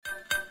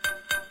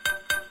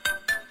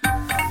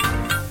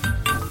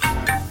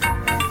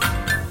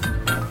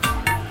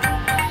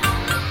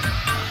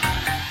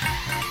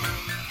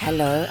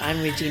Hello,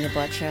 I'm Regina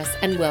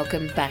and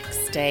welcome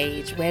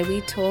backstage, where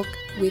we talk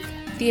with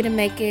theatre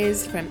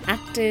makers from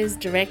actors,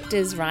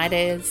 directors,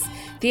 writers,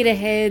 theatre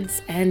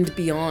heads and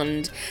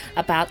beyond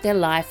about their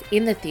life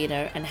in the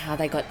theatre and how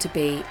they got to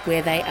be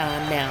where they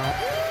are now.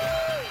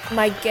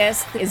 My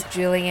guest is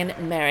Julian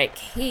Meyrick.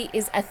 He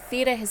is a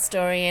theatre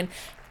historian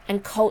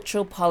and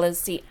cultural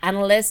policy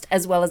analyst,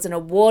 as well as an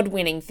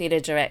award-winning theatre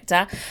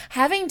director,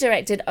 having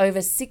directed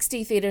over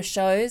 60 theatre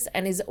shows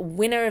and is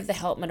winner of the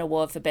Helpmann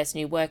Award for Best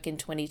New Work in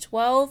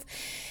 2012.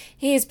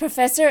 He is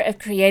Professor of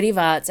Creative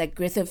Arts at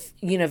Griffiths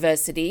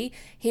University.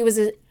 He was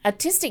an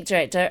artistic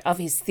director of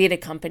his theatre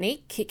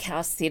company,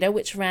 Kickhouse Theatre,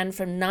 which ran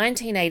from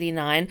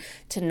 1989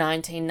 to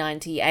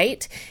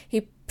 1998.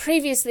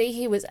 Previously,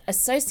 he was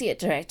Associate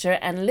Director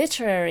and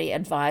Literary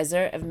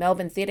Advisor of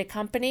Melbourne Theatre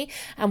Company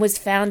and was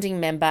founding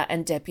member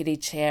and Deputy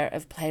Chair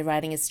of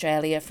Playwriting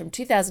Australia from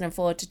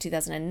 2004 to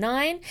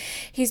 2009.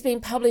 He's been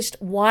published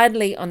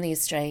widely on the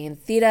Australian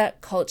theatre,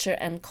 culture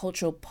and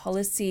cultural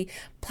policy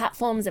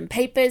platforms and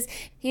papers.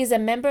 He is a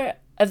member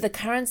of the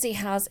Currency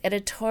House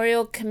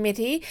Editorial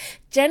Committee,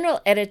 General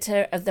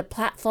Editor of the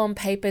Platform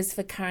Papers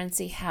for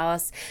Currency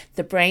House,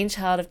 the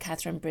brainchild of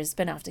Katherine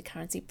Brisbane after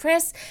Currency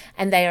Press,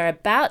 and they are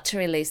about to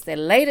release their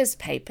latest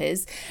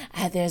papers.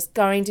 There's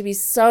going to be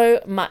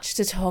so much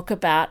to talk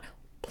about.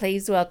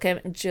 Please welcome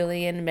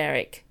Julian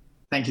Meyrick.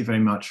 Thank you very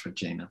much,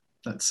 Regina.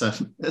 That's a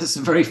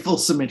very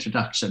fulsome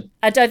introduction.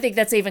 I don't think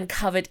that's even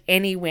covered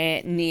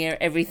anywhere near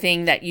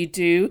everything that you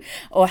do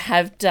or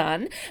have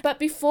done. But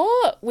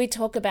before we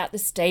talk about the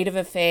state of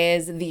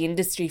affairs the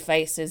industry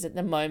faces at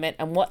the moment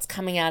and what's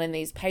coming out in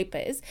these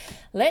papers,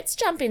 let's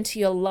jump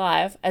into your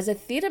life as a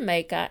theatre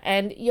maker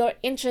and your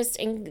interest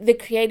in the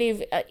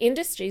creative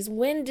industries.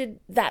 When did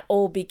that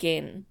all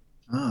begin?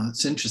 Oh,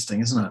 it's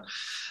interesting, isn't it?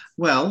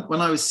 Well, when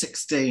I was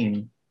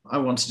 16, I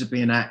wanted to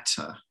be an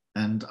actor.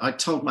 And I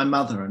told my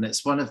mother, and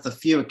it's one of the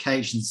few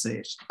occasions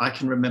that I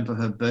can remember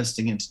her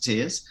bursting into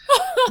tears.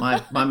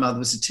 My mother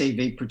was a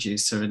TV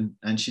producer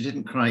and she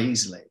didn't cry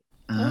easily,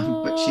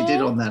 but she did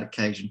on that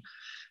occasion.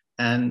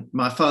 And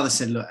my father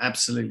said, look,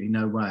 absolutely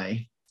no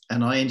way.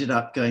 And I ended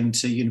up going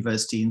to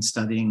university and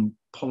studying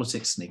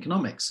politics and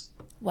economics.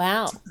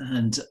 Wow.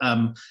 And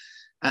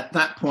at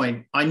that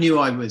point, I knew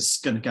I was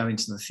going to go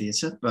into the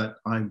theatre, but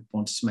I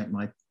wanted to make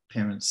my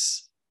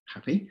parents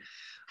happy.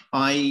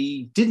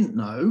 I didn't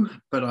know,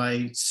 but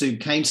I soon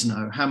came to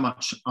know how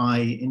much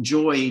I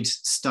enjoyed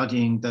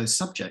studying those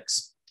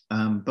subjects.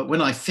 But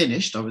when I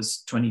finished, I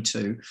was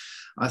 22,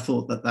 I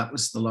thought that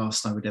was the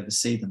last I would ever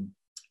see them.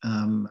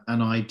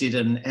 And I did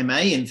an MA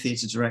in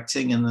theatre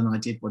directing, and then I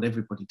did what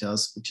everybody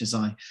does, which is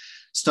I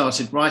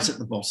started right at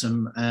the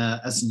bottom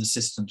as an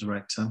assistant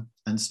director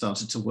and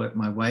started to work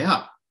my way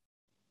up.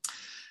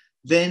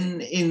 Then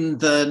in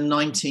the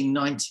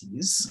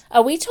 1990s...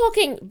 Are we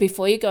talking,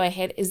 before you go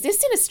ahead, is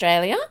this in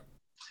Australia?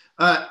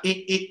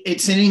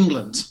 It's in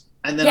England.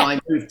 And then I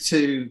moved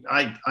to...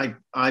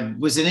 I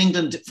was in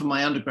England for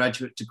my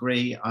undergraduate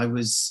degree. I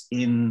was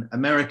in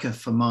America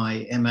for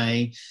my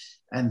MA.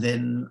 And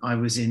then I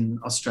was in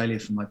Australia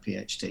for my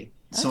PhD. Okay.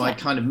 So I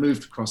kind of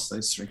moved across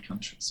those three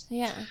countries.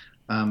 Yeah.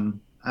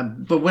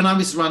 But when I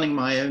was running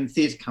my own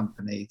theatre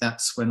company,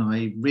 that's when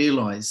I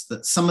realised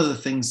that some of the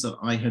things that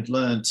I had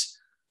learnt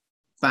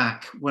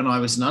back when I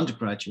was an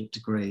undergraduate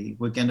degree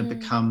were going to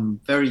become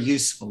very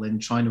useful in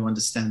trying to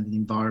understand the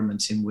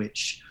environment in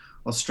which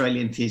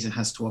Australian theatre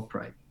has to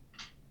operate.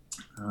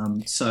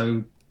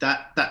 So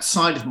that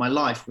side of my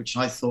life, which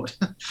I thought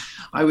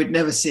I would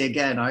never see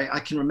again, I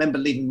can remember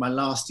leaving my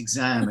last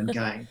exam and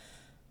going,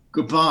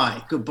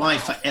 goodbye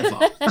forever.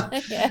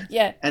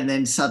 Yeah. And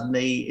then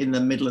suddenly in the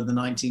middle of the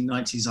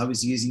 1990s, I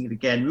was using it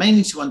again,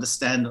 mainly to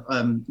understand,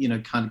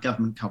 kind of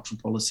government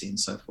cultural policy and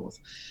so forth.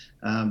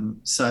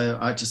 So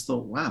I just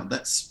thought, wow,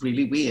 that's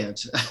really weird.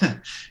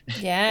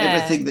 Yeah.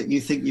 Everything that you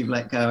think you've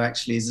let go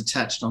actually is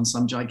attached on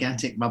some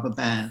gigantic rubber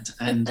band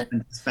and it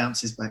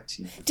bounces back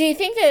to you. Do you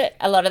think that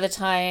a lot of the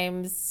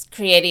times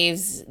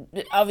creatives,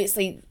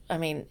 obviously, I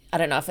mean, I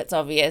don't know if it's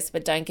obvious,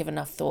 but don't give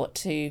enough thought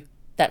to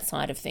that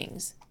side of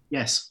things?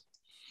 Yes,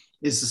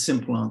 is the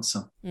simple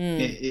answer.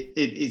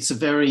 It's a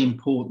very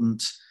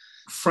important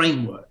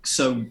framework.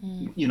 So,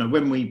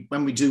 when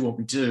we do what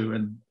we do,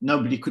 and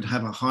nobody could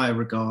have a higher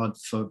regard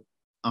for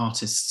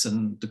artists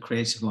and the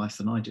creative life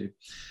than I do.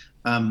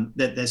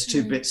 There's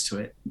two bits to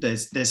it.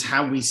 There's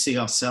how we see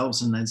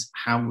ourselves, and there's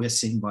how we're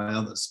seen by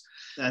others.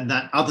 And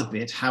that other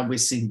bit, how we're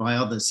seen by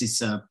others,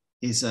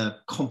 is a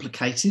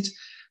complicated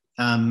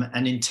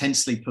and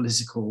intensely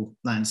political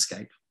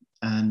landscape.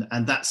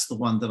 And that's the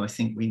one that I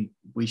think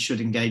we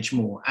should engage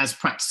more as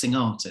practicing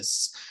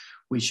artists.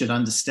 We should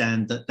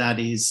understand that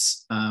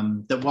is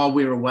that while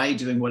we're away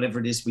doing whatever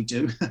it is we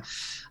do,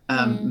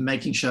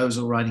 making shows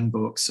or writing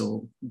books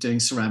or doing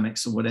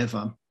ceramics or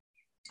whatever,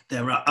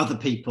 there are other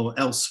people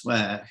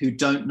elsewhere who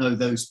don't know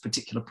those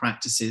particular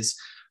practices,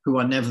 who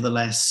are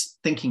nevertheless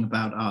thinking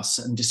about us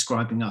and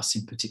describing us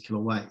in particular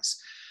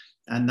ways.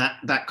 And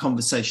that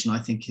conversation, I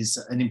think, is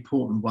an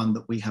important one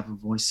that we have a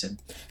voice in.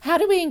 How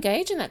do we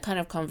engage in that kind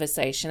of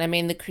conversation? I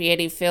mean, the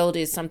creative field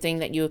is something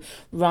that you're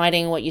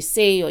writing what you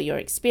see or your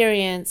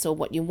experience or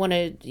what you want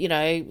to,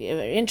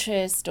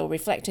 interest or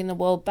reflecting the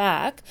world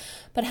back.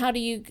 But how do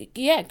you,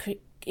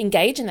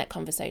 engage in that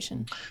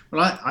conversation?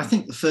 Well, I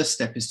think the first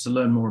step is to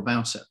learn more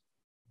about it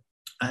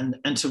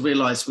and to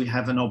realise we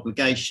have an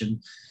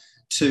obligation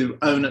to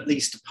own at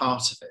least a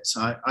part of it.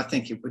 I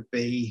think it would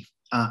be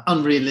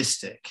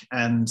unrealistic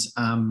and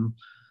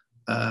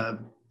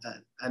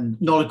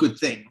not a good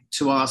thing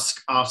to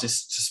ask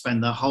artists to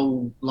spend their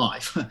whole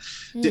life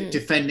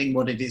defending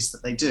what it is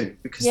that they do,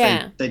 because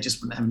they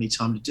just wouldn't have any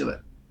time to do it.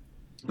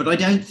 But I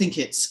don't think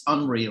it's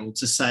unreal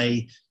to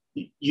say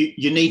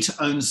you need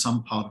to own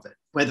some part of it,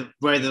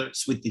 whether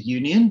it's with the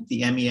union,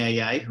 the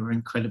MEAA, who are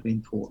incredibly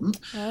important,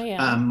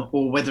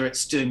 or whether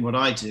it's doing what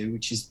I do,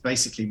 which is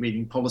basically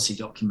reading policy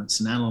documents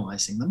and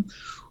analysing them,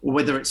 or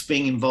whether it's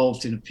being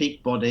involved in a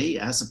peak body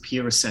as a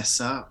peer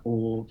assessor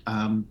or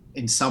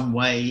in some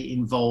way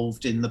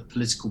involved in the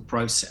political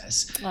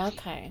process.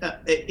 Okay.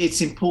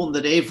 It's important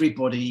that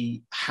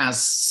everybody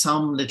has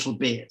some little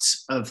bit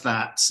of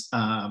that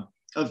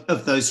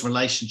of those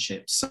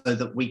relationships, so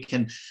that we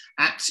can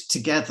act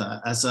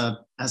together as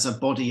a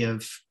body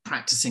of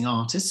practicing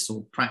artists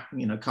or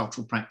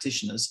cultural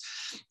practitioners,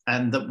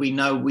 and that we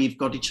know we've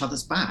got each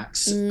other's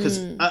backs,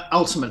 because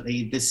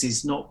ultimately this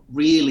is not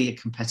really a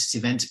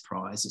competitive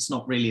enterprise. It's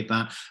not really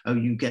about, oh,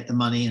 you get the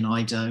money and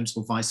I don't,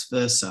 or vice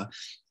versa.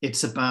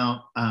 It's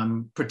about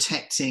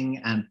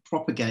protecting and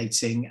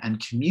propagating and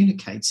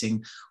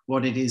communicating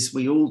what it is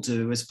we all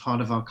do as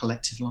part of our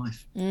collective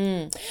life.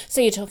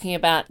 So you're talking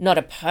about not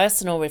a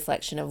personal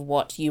reflection of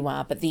what you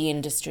are, but the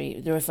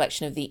industry, the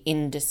reflection of the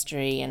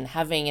industry, and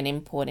having an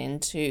input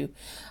into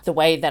the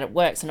way that it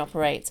works and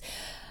operates.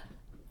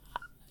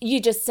 You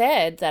just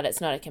said that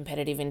it's not a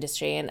competitive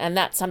industry, and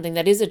that's something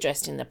that is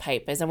addressed in the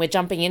papers, and we're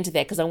jumping into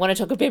there because I want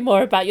to talk a bit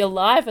more about your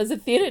life as a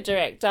theatre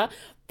director.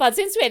 But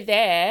since we're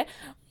there,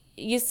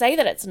 you say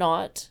that it's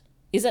not.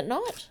 Is it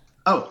not?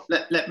 Oh,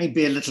 let me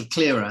be a little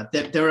clearer.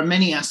 There are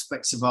many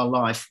aspects of our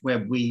life where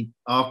we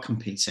are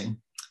competing,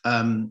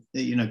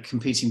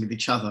 competing with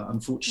each other,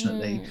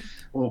 unfortunately,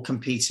 or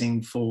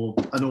competing for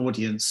an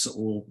audience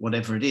or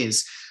whatever it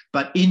is.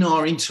 But in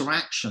our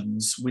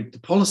interactions with the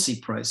policy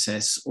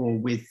process or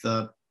with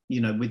the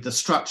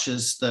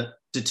structures that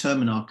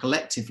determine our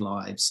collective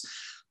lives,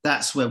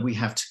 that's where we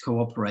have to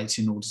cooperate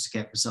in order to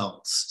get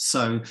results.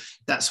 So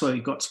that's where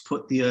we've got to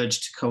put the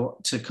urge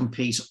to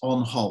compete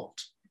on hold.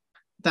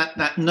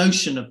 That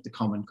notion of the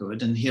common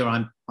good, and here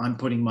I'm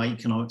putting my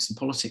economics and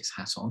politics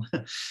hat on,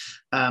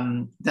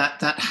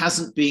 that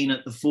hasn't been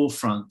at the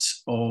forefront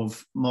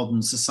of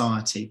modern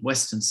society,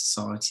 Western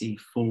society,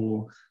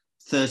 for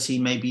 30,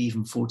 maybe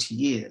even 40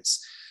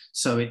 years.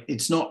 So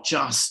it's not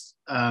just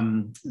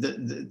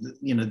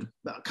the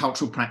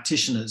cultural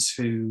practitioners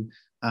who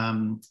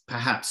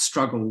perhaps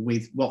struggle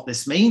with what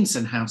this means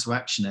and how to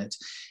action it.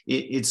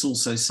 It's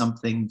also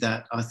something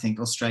that I think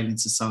Australian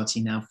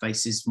society now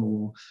faces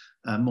more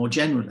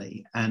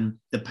generally. And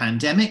the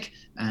pandemic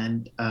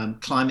and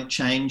climate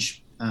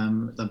change,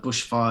 the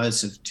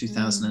bushfires of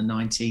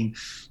 2019,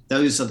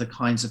 those are the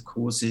kinds of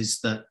causes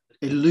that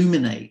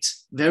illuminate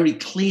very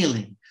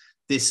clearly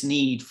this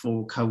need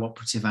for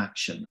cooperative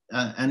action.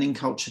 And in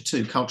culture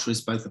too. Culture is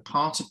both a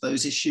part of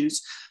those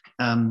issues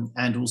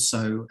and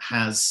also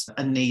has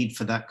a need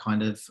for that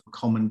kind of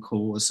common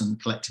cause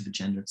and collective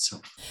agenda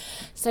itself.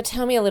 So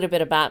tell me a little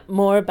bit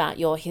more about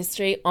your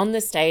history on the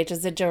stage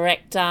as a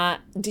director.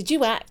 Did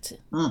you act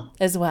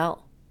as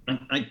well?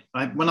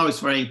 When I was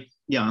very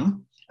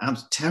young, I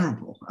was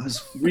terrible. I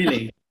was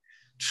really,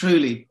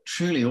 truly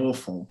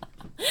awful.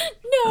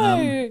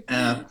 No.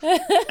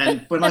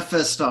 And when I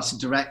first started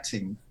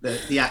directing,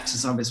 the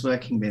actors I was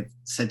working with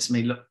said to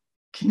me, look,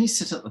 can you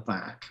sit at the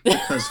back?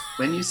 Because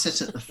when you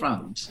sit at the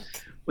front,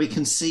 we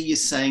can see you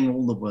saying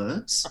all the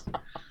words.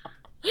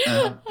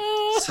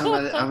 So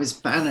I was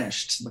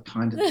banished to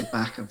the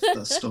back of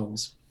the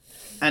stalls.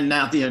 And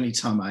now the only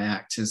time I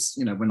act is,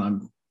 when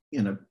I'm,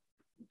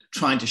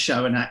 trying to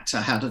show an actor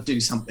how to do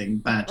something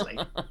badly.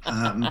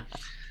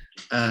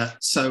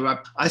 So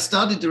I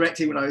started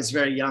directing when I was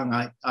very young.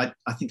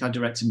 I think I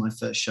directed my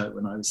first show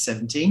when I was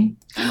 17.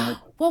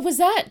 What was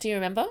that? Do you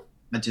remember?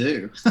 I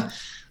do.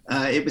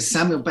 It was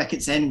Samuel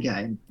Beckett's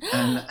Endgame.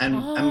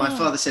 And my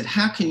father said,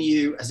 how can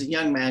you, as a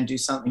young man, do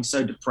something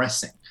so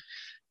depressing?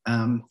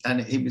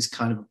 And he was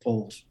kind of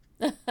appalled.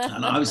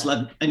 And I was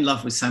in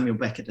love with Samuel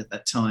Beckett at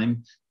that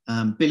time.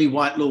 Billy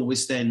Whitelaw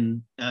was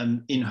then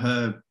in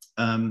her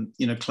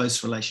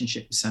close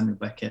relationship with Samuel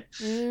Beckett.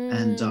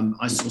 And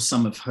I saw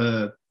some of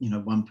her,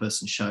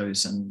 one-person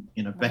shows. And,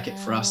 Beckett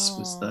for us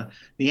was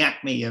the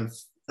acme of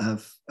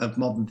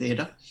modern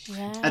theatre.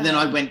 Yeah. And then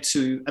I went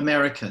to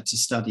America to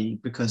study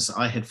because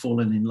I had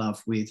fallen in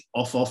love with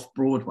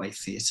off-Broadway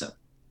theatre.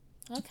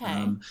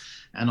 Okay.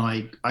 And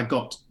I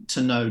got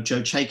to know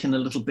Joe Chaikin a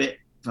little bit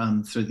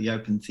through the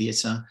Open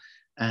Theatre,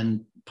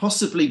 and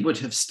possibly would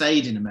have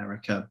stayed in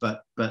America,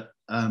 but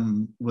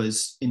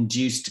was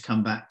induced to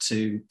come back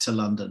to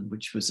London,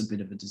 which was a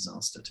bit of a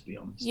disaster, to be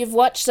honest. You've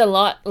watched a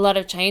lot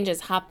of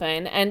changes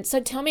happen. And so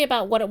tell me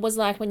about what it was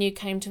like when you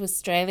came to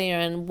Australia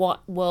and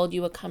what world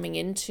you were coming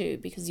into,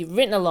 because you've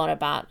written a lot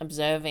about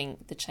observing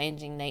the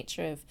changing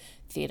nature of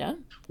theatre.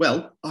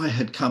 Well, I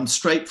had come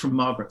straight from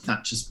Margaret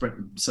Thatcher's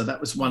Britain. So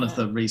that was one of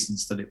the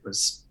reasons that it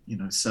was,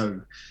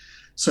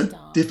 so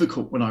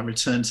difficult when I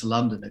returned to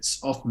London. It's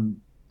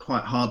often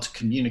quite hard to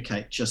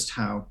communicate just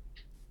how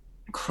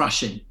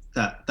crushing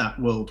that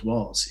world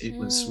was. It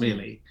was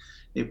really,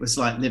 it was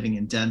like living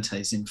in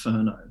Dante's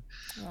Inferno.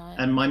 Right.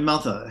 And my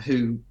mother,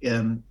 who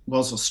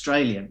was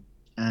Australian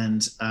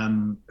and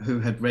who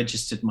had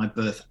registered my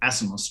birth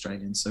as an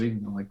Australian, so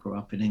even though I grew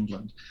up in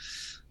England,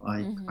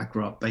 I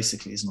grew up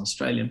basically as an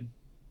Australian,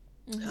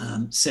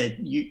 said,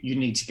 you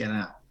need to get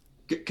out,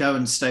 go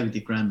and stay with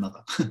your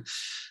grandmother.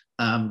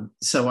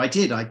 So I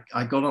did.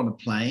 I got on a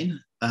plane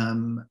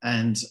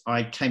and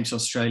I came to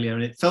Australia,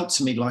 and it felt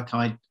to me like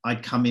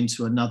I'd come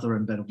into another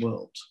and better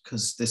world,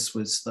 because this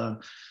was the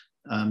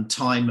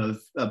time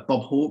of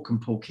Bob Hawke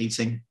and Paul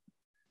Keating,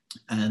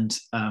 and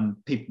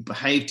people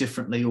behaved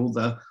differently. All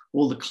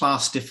the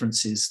class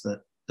differences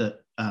that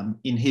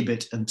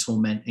inhibit and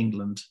torment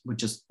England were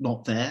just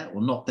not there,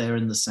 or not there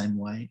in the same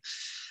way.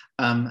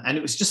 And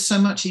it was just so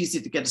much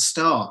easier to get a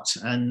start.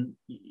 And,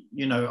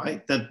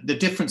 the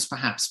difference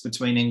perhaps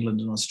between England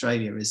and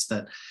Australia is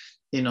that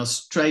in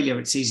Australia,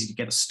 it's easy to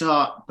get a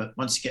start, but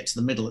once you get to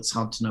the middle, it's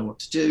hard to know what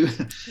to do.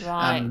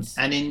 Right.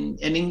 And in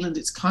England,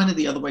 it's kind of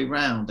the other way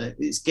around.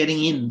 It's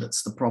getting in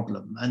that's the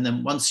problem. And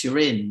then once you're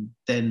in,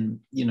 then,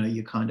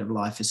 your kind of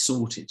life is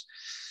sorted.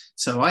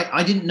 So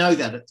I didn't know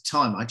that at the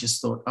time. I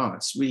just thought,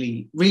 it's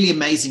really, really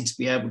amazing to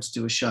be able to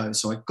do a show.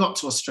 So I got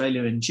to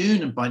Australia in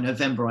June, and by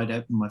November, I'd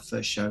opened my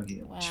first show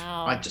here, which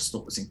I just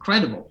thought was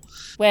incredible.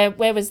 Where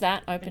was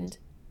that opened?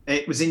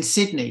 It was in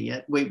Sydney.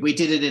 We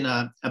did it in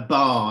a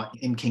bar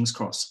in King's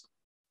Cross.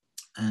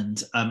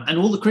 And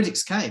all the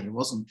critics came. It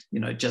wasn't,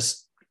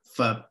 just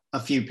for a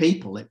few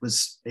people. It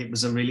was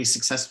a really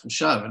successful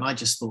show. And I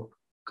just thought,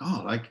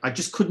 God, I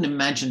just couldn't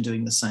imagine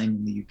doing the same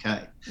in the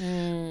UK.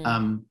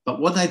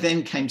 But what I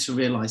then came to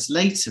realise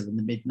later in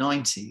the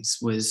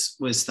mid-90s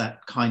was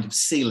that kind of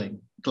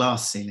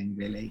glass ceiling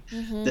really,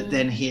 that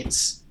then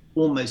hits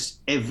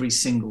almost every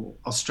single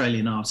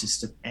Australian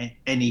artist of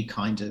any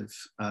kind of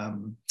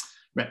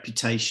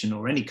reputation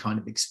or any kind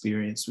of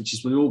experience, which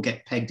is we all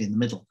get pegged in the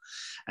middle.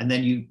 And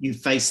then you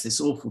face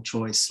this awful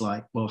choice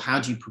like, well, how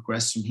do you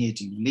progress from here?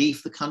 Do you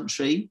leave the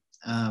country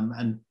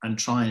and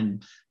try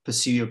and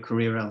pursue your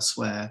career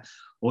elsewhere,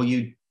 or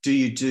do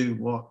you do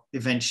what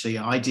eventually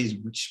I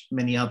did, which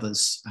many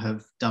others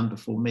have done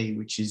before me,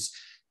 which is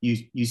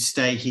you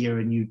stay here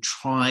and you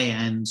try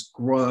and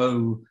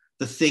grow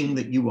the thing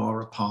that you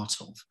are a part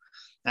of.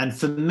 And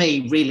for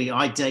me, really,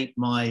 I date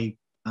my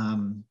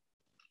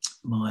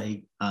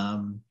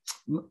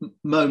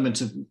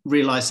moment of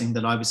realizing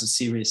that I was a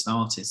serious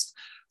artist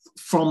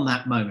from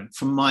that moment,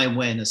 from my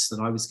awareness that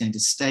I was going to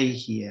stay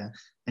here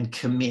and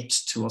commit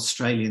to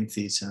Australian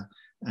theatre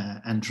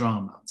and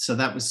drama. So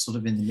that was sort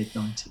of in the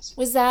mid-90s.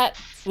 Is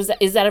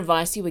that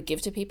advice you would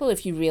give to people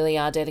if you really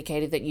are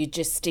dedicated, that you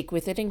just stick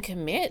with it and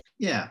commit?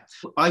 Yeah,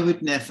 I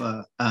would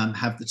never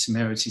have the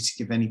temerity to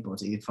give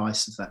anybody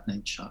advice of that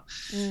nature.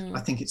 I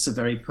think it's a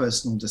very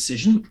personal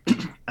decision,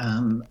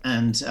 and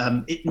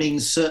it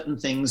means certain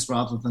things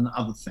rather than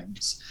other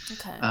things.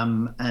 Okay.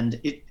 And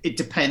it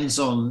depends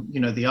on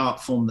the art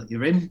form that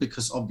you're in,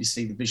 because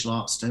obviously the visual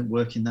arts don't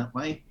work in that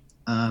way.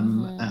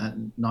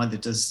 And neither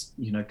does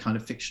kind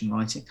of fiction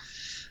writing.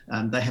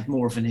 They have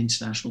more of an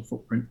international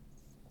footprint,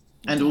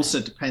 and also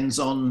depends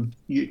on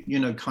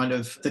kind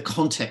of the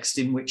context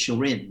in which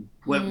you're in,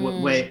 where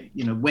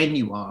when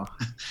you are,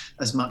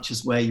 as much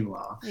as where you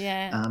are.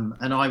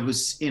 And I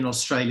was in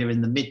Australia in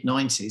the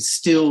mid-90s,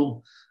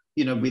 still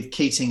with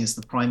Keating as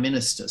the Prime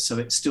Minister, so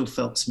it still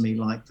felt to me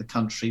like the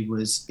country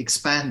was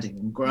expanding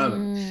and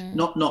growing,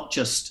 not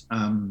just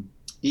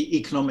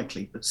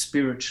economically, but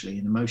spiritually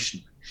and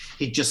emotionally.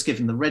 He'd just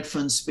given the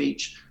Redfern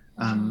speech.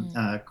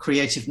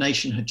 Creative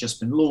Nation had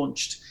just been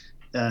launched.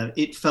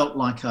 It felt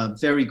like a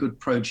very good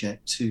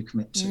project to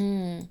commit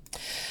to.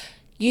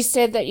 You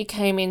said that you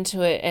came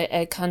into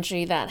a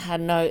country that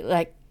had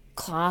no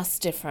class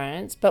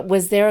difference, but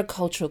was there a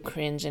cultural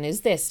cringe, and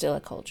is there still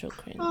a cultural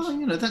cringe?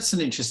 Oh, that's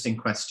an interesting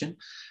question.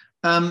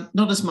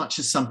 Not as much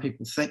as some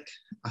people think,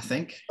 I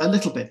think. A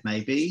little bit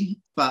maybe,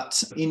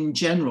 but in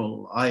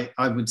general,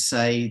 I would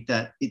say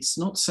that it's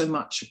not so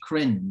much a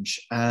cringe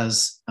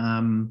as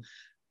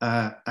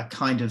a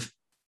kind of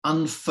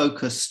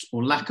unfocused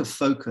or lack of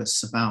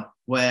focus about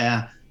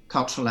where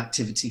cultural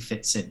activity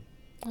fits in.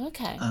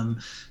 Okay.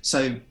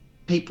 So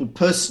people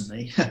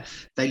personally,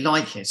 they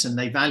like it and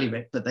they value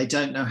it, but they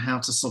don't know how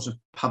to sort of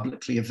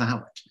publicly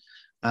avow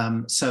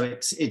it. So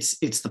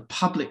it's the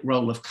public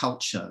role of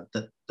culture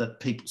that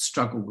people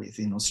struggle with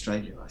in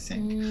Australia, I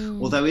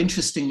think. Although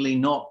interestingly,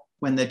 not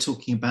when they're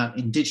talking about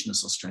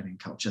Indigenous Australian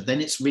culture, then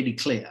it's really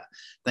clear.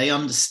 They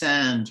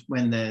understand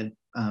when they're,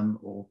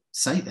 or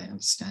say they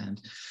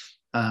understand,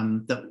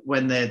 that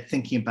when they're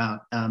thinking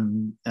about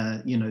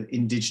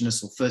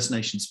Indigenous or First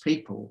Nations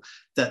people,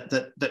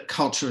 that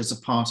culture is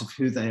a part of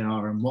who they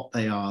are and what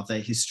they are, their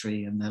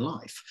history and their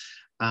life.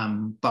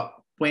 But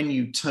when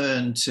you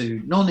turn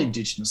to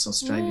non-Indigenous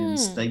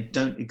Australians, they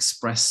don't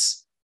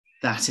express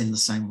that in the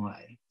same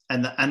way,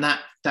 and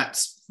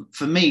that's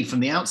for me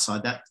from the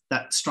outside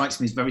that strikes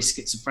me as very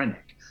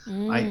schizophrenic.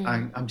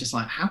 I'm just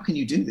like, how can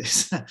you do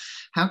this?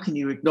 How can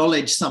you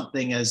acknowledge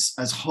something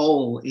as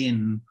whole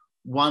in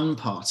one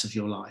part of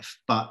your life,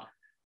 but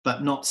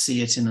not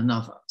see it in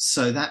another?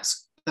 So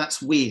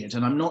that's weird,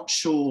 and I'm not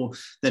sure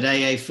that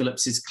A.A.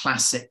 Phillips's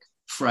classic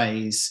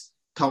phrase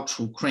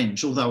cultural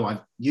cringe, although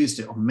I've used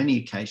it on many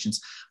occasions,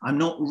 I'm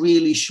not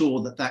really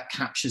sure that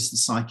captures the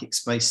psychic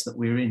space that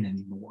we're in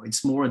anymore.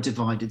 It's more a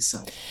divided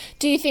self.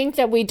 Do you think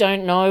that we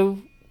don't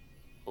know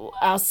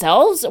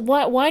ourselves?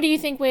 Why do you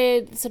think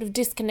we're sort of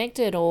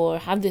disconnected or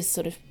have this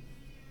sort of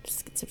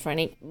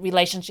schizophrenic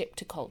relationship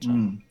to culture?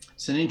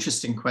 It's an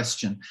interesting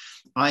question.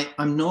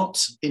 I'm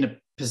not in a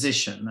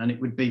position, and it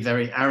would be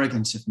very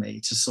arrogant of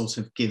me to sort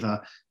of give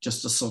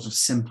just a sort of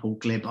simple,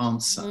 glib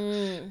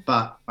answer.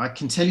 But I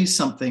can tell you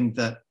something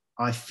that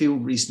I feel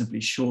reasonably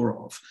sure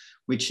of,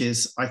 which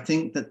is I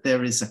think that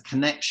there is a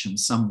connection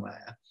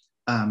somewhere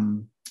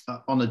on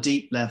a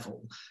deep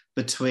level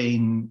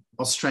between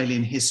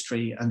Australian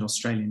history and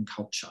Australian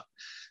culture,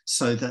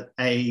 so that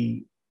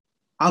a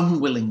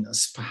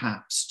unwillingness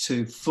perhaps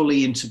to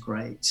fully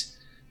integrate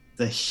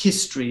the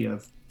history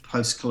of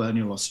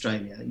post-colonial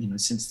Australia,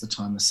 since the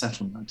time of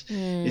settlement,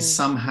 is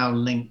somehow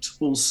linked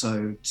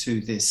also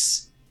to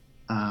this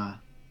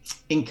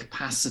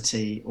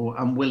incapacity or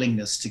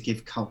unwillingness to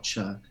give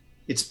culture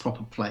its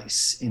proper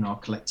place in our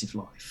collective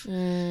life.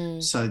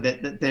 So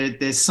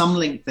there's some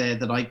link there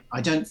that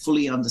I don't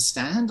fully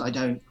understand. I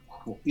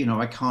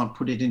can't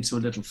put it into a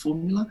little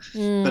formula,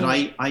 but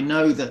I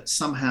know that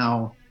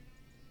somehow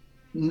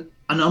an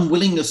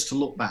unwillingness to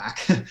look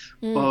back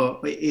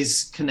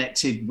is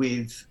connected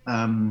with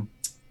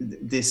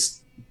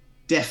this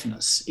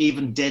deafness,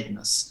 even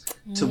deadness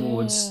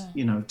towards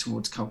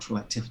cultural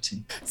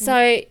activity.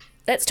 So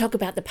let's talk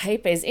about the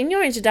papers. In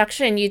your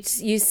introduction,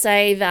 you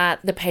say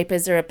that the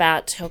papers are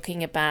about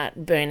talking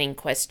about burning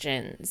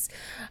questions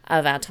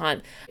of our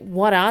time.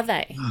 What are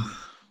they?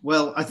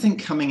 Well, I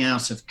think coming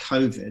out of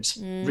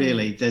COVID,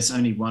 really, there's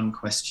only one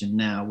question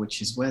now,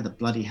 which is where the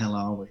bloody hell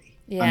are we?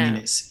 Yeah. I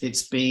mean,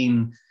 it's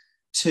been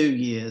 2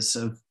 years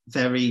of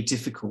very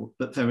difficult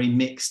but very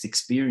mixed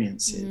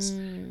experiences.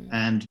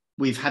 And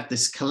we've had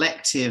this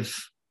collective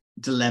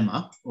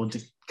dilemma or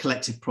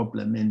collective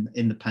problem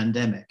in the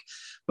pandemic,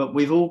 but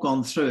we've all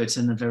gone through it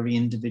in a very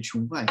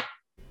individual way.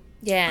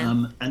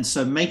 Yeah. And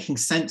so making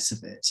sense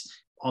of it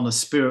on a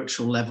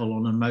spiritual level,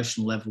 on an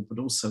emotional level, but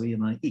also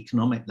on an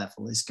economic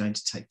level is going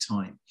to take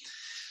time.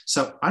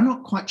 So I'm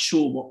not quite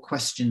sure what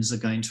questions are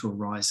going to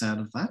arise out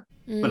of that,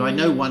 but I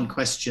know one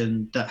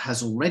question that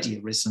has already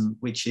arisen,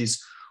 which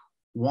is,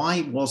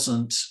 why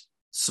wasn't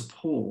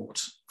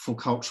support for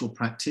cultural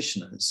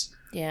practitioners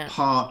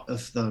part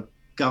of the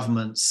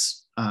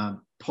government's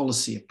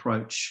policy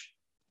approach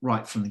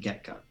right from the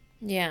get-go?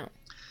 Yeah.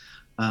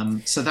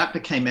 So that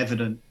became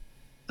evident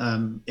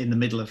in the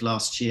middle of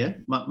last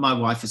year. My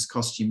wife is a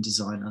costume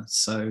designer,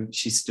 so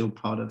she's still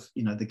part of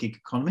the gig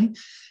economy,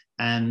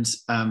 and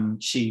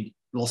she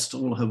lost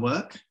all her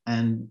work,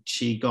 and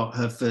she got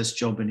her first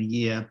job in a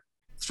year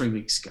 3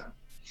 weeks ago.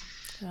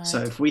 Right.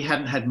 So if we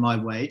hadn't had my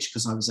wage,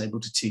 because I was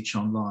able to teach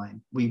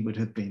online, we would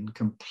have been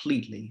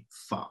completely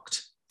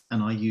fucked.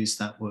 And I use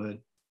that word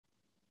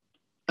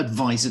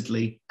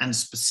advisedly and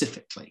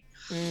specifically.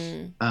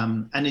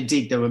 And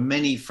indeed, there were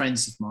many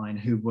friends of mine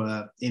who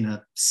were in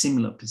a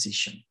similar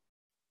position.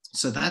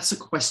 So that's a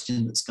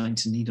question that's going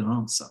to need an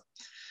answer.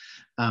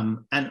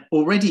 And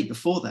already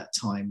before that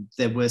time,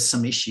 there were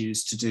some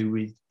issues to do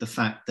with the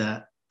fact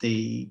that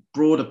the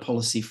broader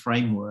policy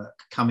framework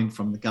coming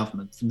from the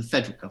government, from the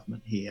federal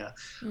government here,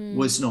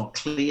 was not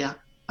clear,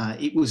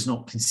 it was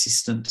not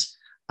consistent,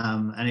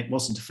 and it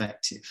wasn't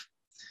effective.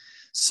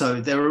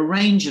 So there are a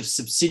range of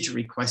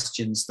subsidiary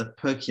questions that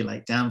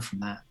percolate down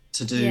from that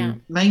to do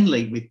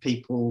mainly with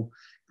people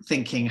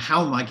thinking,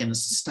 how am I going to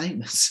sustain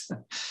this?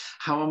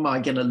 How am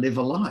I going to live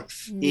a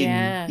life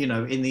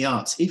in the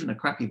arts, even a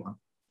crappy one?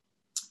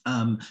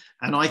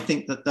 And I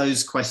think that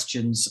those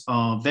questions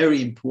are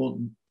very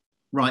important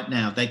right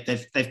now.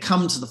 They've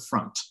come to the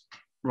front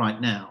right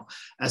now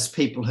as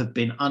people have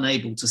been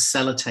unable to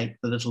sellotape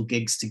the little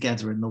gigs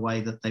together in the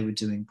way that they were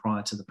doing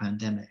prior to the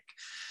pandemic.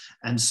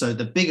 And so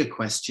the bigger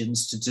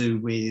questions to do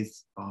with,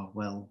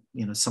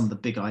 some of the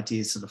big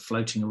ideas that are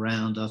floating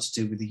around are to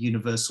do with a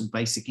universal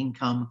basic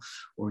income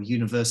or a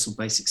universal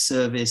basic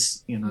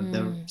service.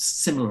 There are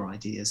similar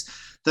ideas.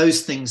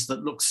 Those things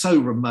that look so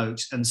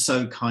remote and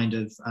so kind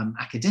of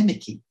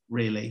academic-y,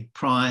 really,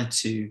 prior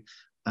to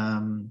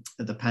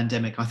the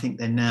pandemic, I think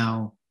they're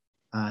now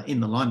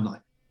in the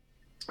limelight,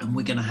 and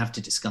we're going to have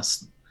to discuss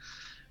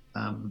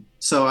them.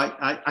 So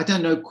I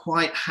don't know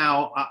quite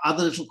how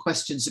other little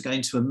questions are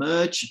going to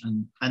emerge,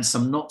 and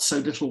some not so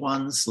little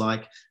ones,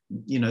 like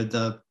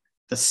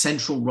the the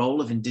central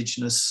role of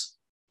Indigenous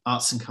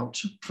arts and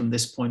culture from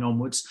this point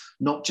onwards,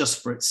 not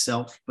just for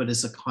itself, but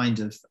as a kind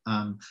of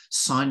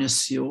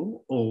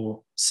cynosure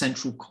or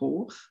central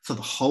core for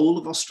the whole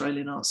of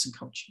Australian arts and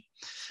culture.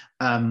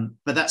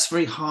 But that's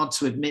very hard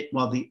to admit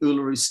while the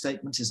Uluru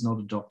Statement is not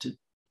adopted.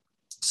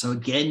 So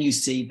again, you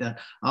see that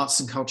arts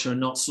and culture are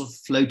not sort of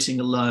floating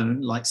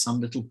alone like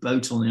some little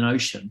boat on an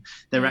ocean.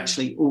 They're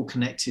actually all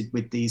connected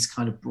with these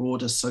kind of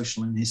broader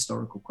social and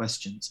historical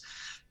questions.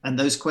 And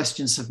those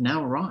questions have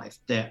now arrived.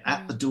 They're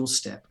at the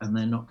doorstep and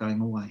they're not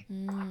going away.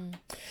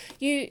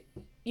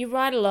 You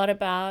write a lot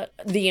about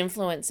the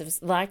influence of,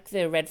 like,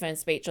 the Redfern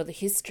speech or the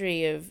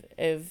history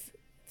of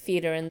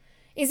theatre. And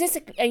is this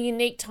a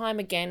unique time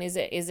again? Is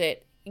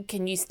it?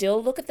 Can you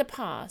still look at the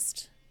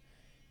past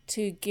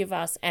to give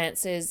us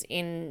answers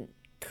in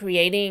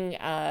creating,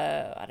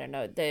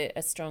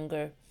 a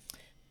stronger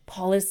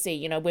policy?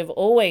 You know, we've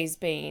always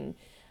been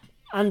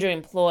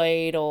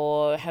underemployed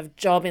or have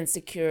job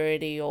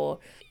insecurity, or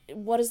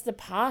what does the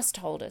past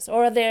hold us?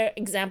 Or are there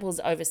examples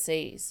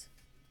overseas?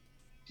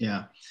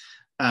 Yeah.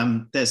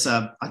 There's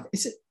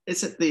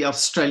is it the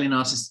Australian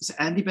artist, is it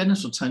Andy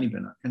Bennett or Tony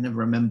Bennett? I can never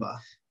remember.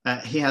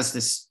 He has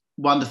this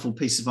wonderful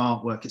piece of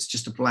artwork. It's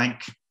just a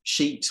blank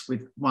sheet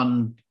with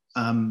one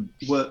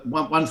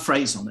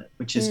phrase on it,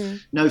 which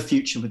is no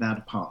future without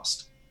a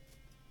past.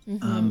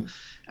 And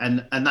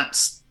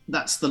that's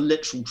the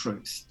literal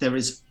truth. There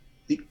is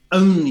the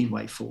only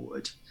way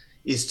forward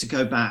is to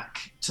go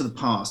back to the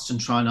past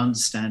and try and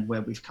understand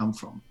where we've come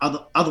from.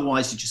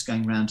 Otherwise, you're just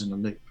going round in a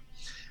loop.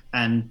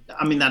 And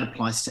I mean, that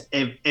applies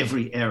to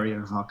every area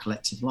of our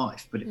collective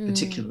life, but it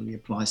particularly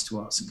applies to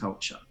arts and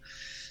culture.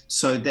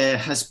 So there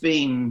has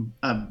been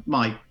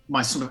my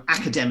sort of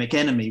academic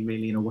enemy,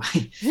 really, in a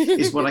way,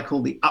 is what I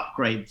call the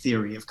upgrade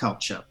theory of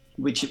culture,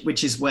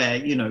 which is where,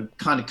 you know,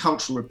 kind of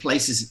culture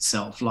replaces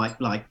itself, like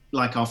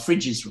our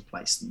fridges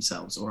replace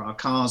themselves or our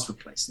cars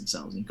replace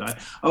themselves. And you go,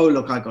 oh,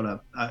 look, I got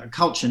a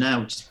culture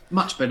now which is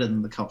much better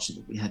than the culture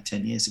that we had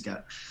 10 years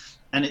ago.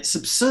 And it's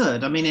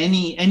absurd. I mean,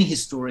 any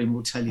historian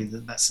will tell you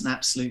that that's an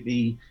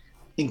absolutely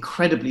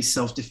incredibly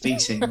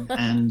self-defeating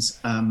and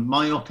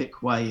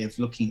myopic way of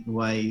looking at the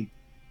way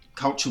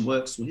culture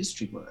works or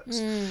history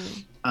works.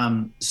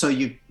 So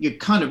you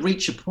kind of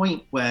reach a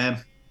point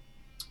where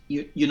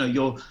you know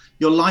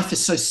your life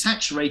is so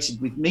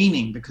saturated with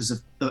meaning because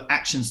of the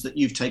actions that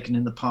you've taken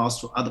in the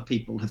past or other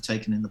people have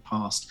taken in the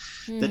past,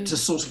 that to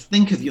sort of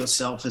think of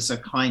yourself as a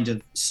kind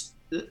of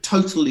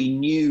totally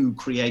new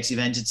creative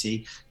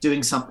entity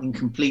doing something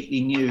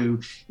completely new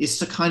is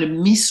to kind of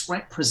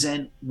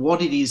misrepresent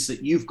what it is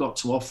that you've got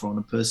to offer on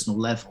a personal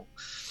level.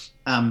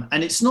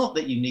 And it's not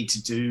that you need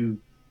to do,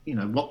 you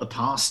know, what the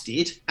past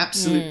did,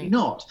 absolutely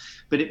not,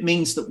 but it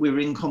means that we're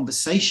in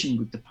conversation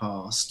with the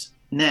past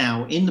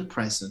now in the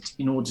present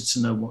in order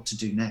to know what to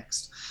do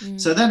next.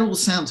 So that all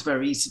sounds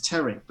very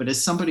esoteric, but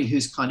as somebody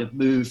who's kind of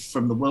moved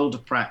from the world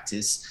of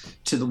practice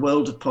to the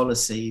world of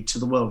policy to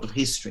the world of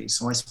history,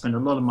 so I spend a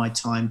lot of my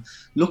time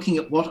looking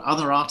at what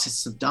other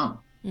artists have done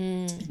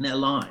in their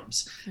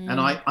lives.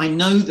 And I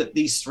know that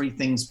these three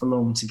things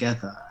belong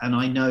together, and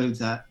I know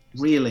that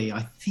really,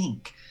 I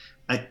think,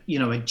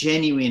 a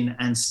genuine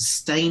and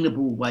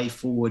sustainable way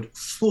forward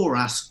for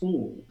us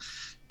all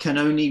can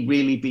only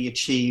really be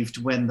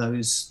achieved when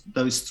those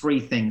three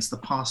things, the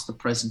past, the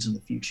present, and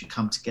the future,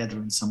 come together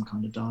in some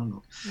kind of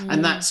dialogue.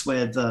 And that's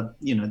where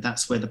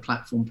the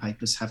platform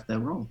papers have their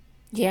role.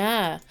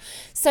 Yeah.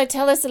 So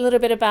tell us a little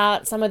bit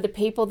about some of the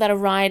people that are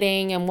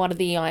writing and what are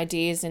the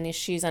ideas and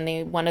issues. I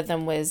know one of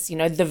them was, you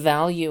know, the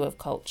value of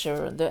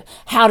culture,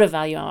 how to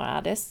value our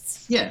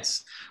artists.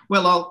 Yes.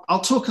 Well,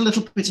 I'll talk a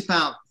little bit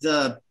about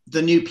the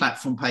new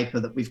platform paper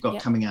that we've got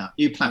coming out,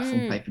 new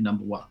platform paper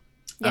number 1.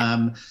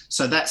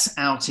 So that's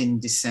out in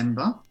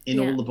December in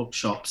all the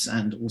bookshops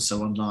and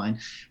also online.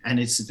 And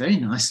it's a very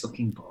nice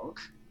looking book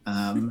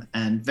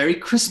and very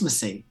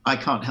Christmassy. I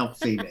can't help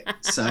feeling.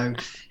 So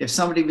if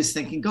somebody was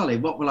thinking, golly,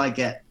 what will I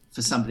get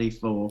for somebody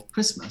for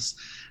Christmas?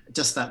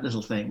 Just that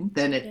little thing,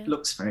 then it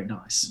looks very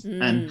nice.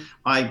 And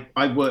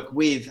I work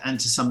with, and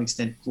to some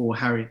extent for,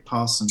 Harriet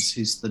Parsons,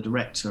 who's the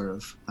director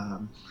of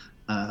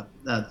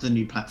the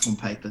new platform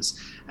papers,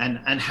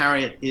 and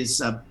Harriet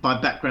is by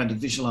background a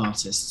visual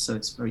artist, so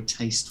it's very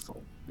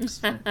tasteful.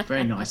 It's a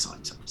very nice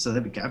item. So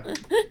there we go.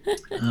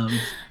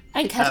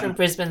 And Katherine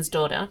Brisbane's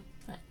daughter.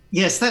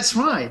 Yes, that's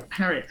right.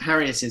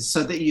 Harriet is.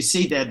 So that you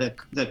see there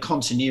the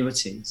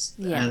continuities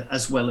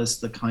as well as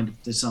the kind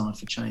of desire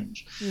for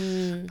change.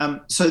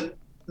 So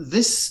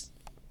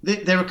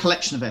they're a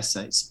collection of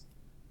essays,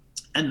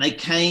 and they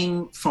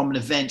came from an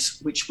event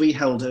which we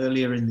held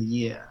earlier in the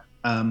year,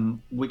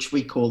 which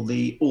we call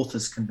the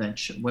Authors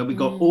Convention, where we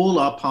got all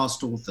our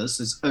past authors,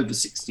 there's over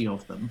 60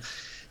 of them,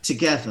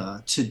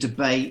 together to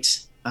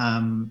debate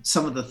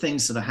some of the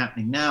things that are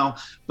happening now,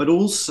 but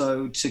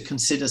also to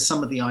consider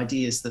some of the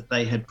ideas that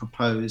they had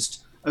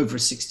proposed over a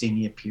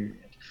 16-year period.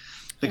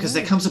 Because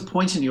there comes a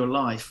point in your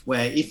life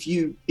where if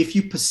you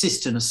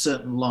persist in a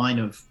certain line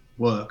of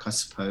work, I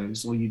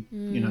suppose, or you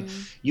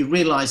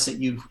realize that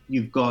you've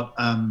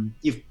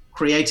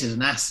created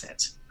an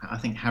asset I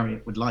think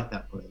Harriet would like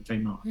that word very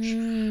much.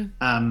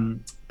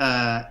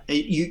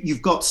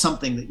 You've got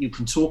something that you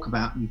can talk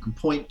about and you can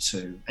point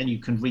to and you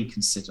can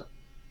reconsider.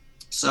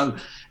 So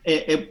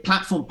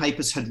platform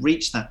papers had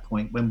reached that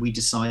point when we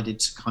decided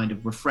to kind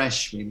of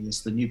refresh really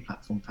as the new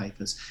platform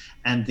papers,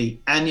 and the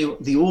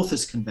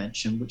authors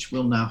convention, which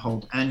we'll now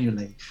hold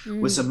annually,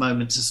 was a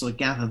moment to sort of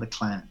gather the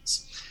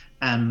clans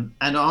and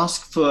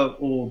ask for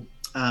or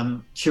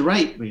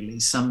curate really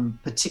some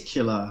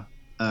particular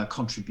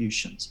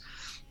contributions.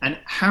 And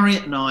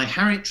Harriet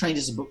trained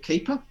as a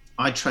bookkeeper.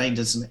 I trained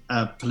as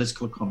a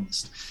political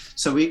economist.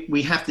 So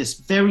we have this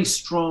very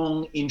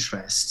strong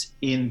interest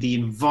in the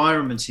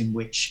environment in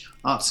which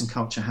arts and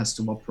culture has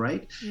to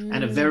operate,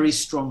 and a very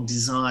strong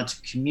desire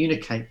to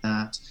communicate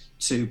that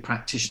to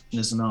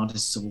practitioners and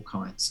artists of all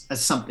kinds as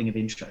something of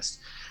interest.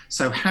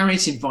 So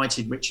Harriet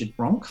invited Richard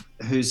Bronk,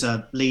 who's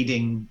a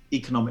leading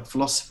economic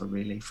philosopher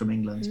really from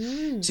England,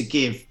 to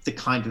give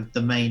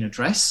the main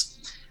address.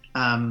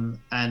 And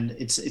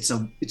it's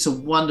a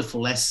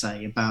wonderful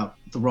essay about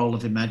the role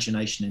of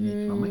imagination in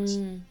economics.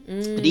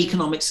 But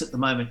economics at the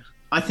moment,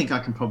 I think I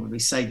can probably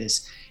say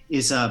this,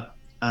 is a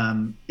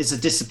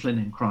discipline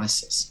in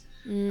crisis,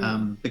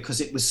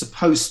 because it was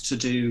supposed to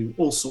do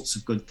all sorts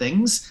of good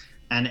things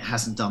and it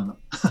hasn't done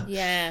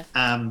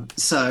them.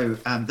 So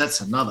that's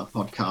another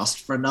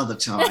podcast for another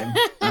time.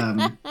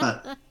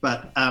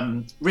 But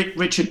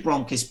Richard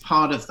Bronk is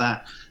part of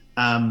that.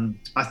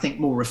 I think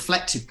more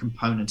reflective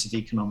component of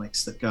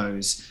economics that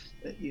goes,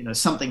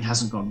 something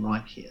hasn't gone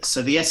right here.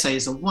 So the essay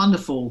is a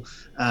wonderful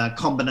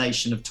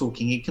combination of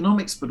talking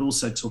economics, but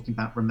also talking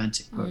about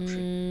romantic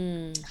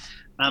poetry.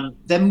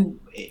 Then,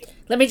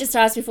 let me just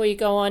ask before you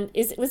go on: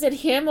 was it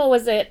him or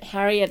was it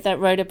Harriet that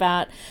wrote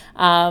about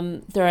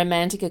the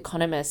romantic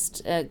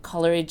economist,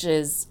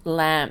 Coleridge's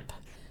lamp?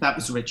 That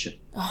was Richard.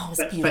 Oh, it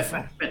was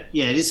beautiful. But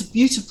yeah, it's a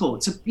beautiful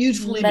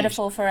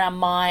metaphor image. for our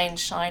mind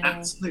shining.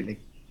 Absolutely.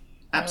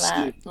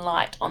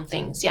 Light on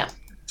things. Yeah,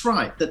 that's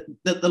right. That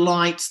the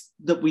light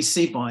that we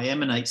see by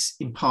emanates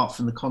in part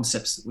from the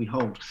concepts that we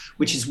hold,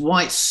 which is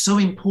why it's so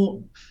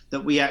important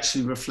that we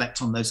actually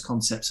reflect on those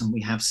concepts, and we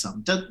have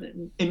some.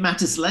 It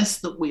matters less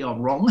that we are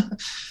wrong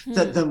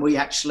than we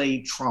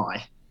actually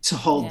try to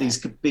hold these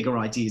bigger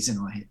ideas in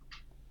our head.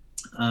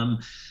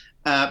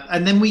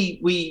 And then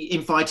we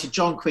invited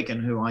John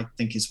Quiggin, who I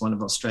think is one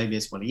of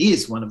Australia's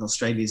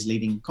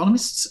leading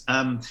economists,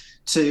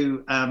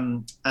 into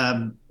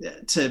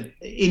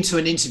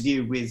an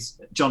interview with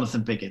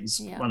Jonathan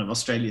Biggins, one of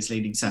Australia's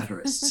leading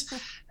satirists.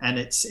 And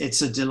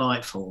it's a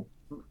delightful,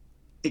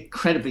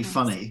 incredibly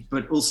funny,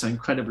 but also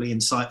incredibly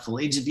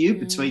insightful interview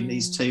between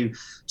these two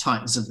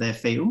titans of their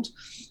field.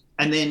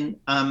 And then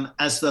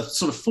as the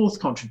sort of fourth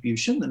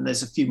contribution, and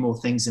there's a few more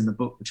things in the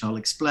book which I'll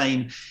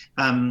explain,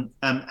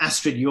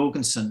 Astrid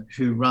Jorgensen,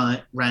 who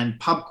ran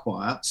pub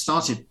choir,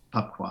 started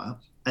pub choir,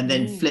 and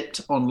then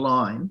flipped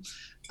online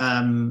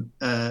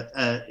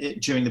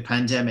during the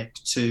pandemic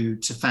to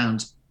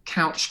found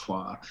Couch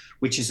Choir,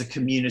 which is a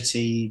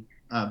community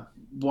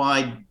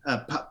wide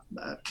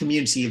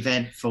community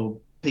event for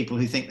people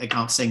who think they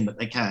can't sing but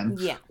they can,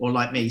 or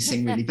like me,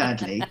 sing really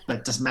badly, but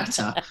it doesn't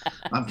matter.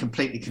 I'm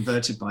completely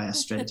converted by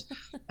Astrid.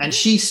 And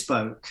she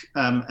spoke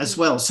as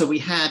well. So we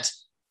had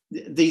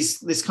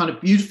this kind of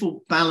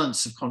beautiful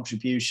balance of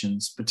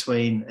contributions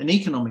between an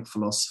economic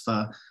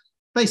philosopher,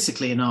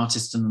 basically an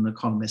artist and an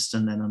economist,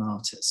 and then an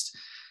artist.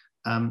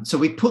 So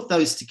we put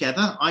those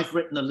together. I've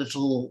written a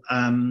little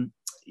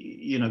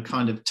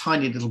kind of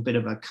tiny little bit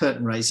of a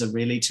curtain raiser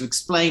really to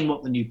explain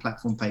what the new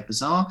platform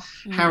papers are.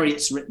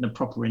 Harriet's written a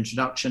proper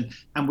introduction,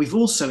 and we've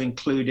also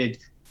included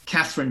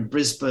Katherine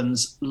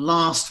Brisbane's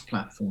last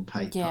platform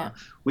paper,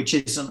 which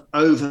is an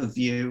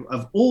overview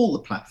of all the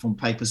platform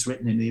papers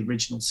written in the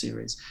original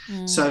series.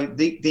 So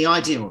the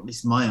idea, or at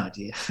least my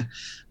idea,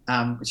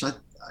 which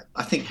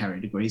I think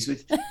Harriet agrees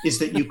with, is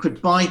that you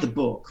could buy the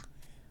book,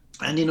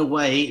 and in a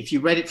way, if you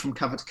read it from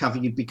cover to cover,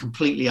 you'd be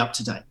completely up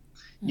to date.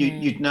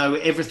 You'd know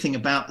everything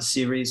about the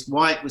series,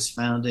 why it was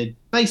founded,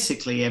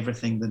 basically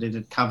everything that it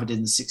had covered in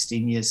the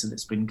 16 years that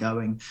it's been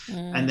going.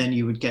 And then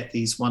you would get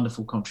these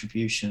wonderful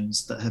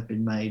contributions that have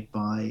been made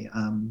by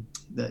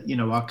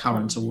our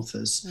current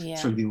authors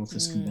through the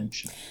Authors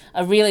Convention.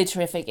 A really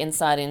terrific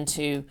insight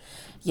into,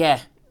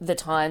 the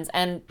times.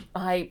 And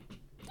I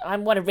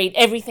want to read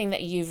everything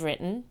that you've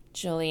written,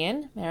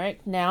 Julian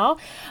Meyrick, now.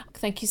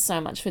 Thank you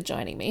so much for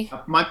joining me.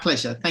 My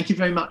pleasure. Thank you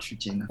very much,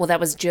 Regina. Well, that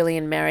was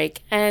Julian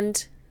Meyrick,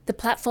 and the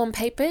platform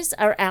papers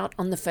are out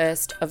on the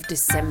 1st of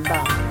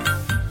December.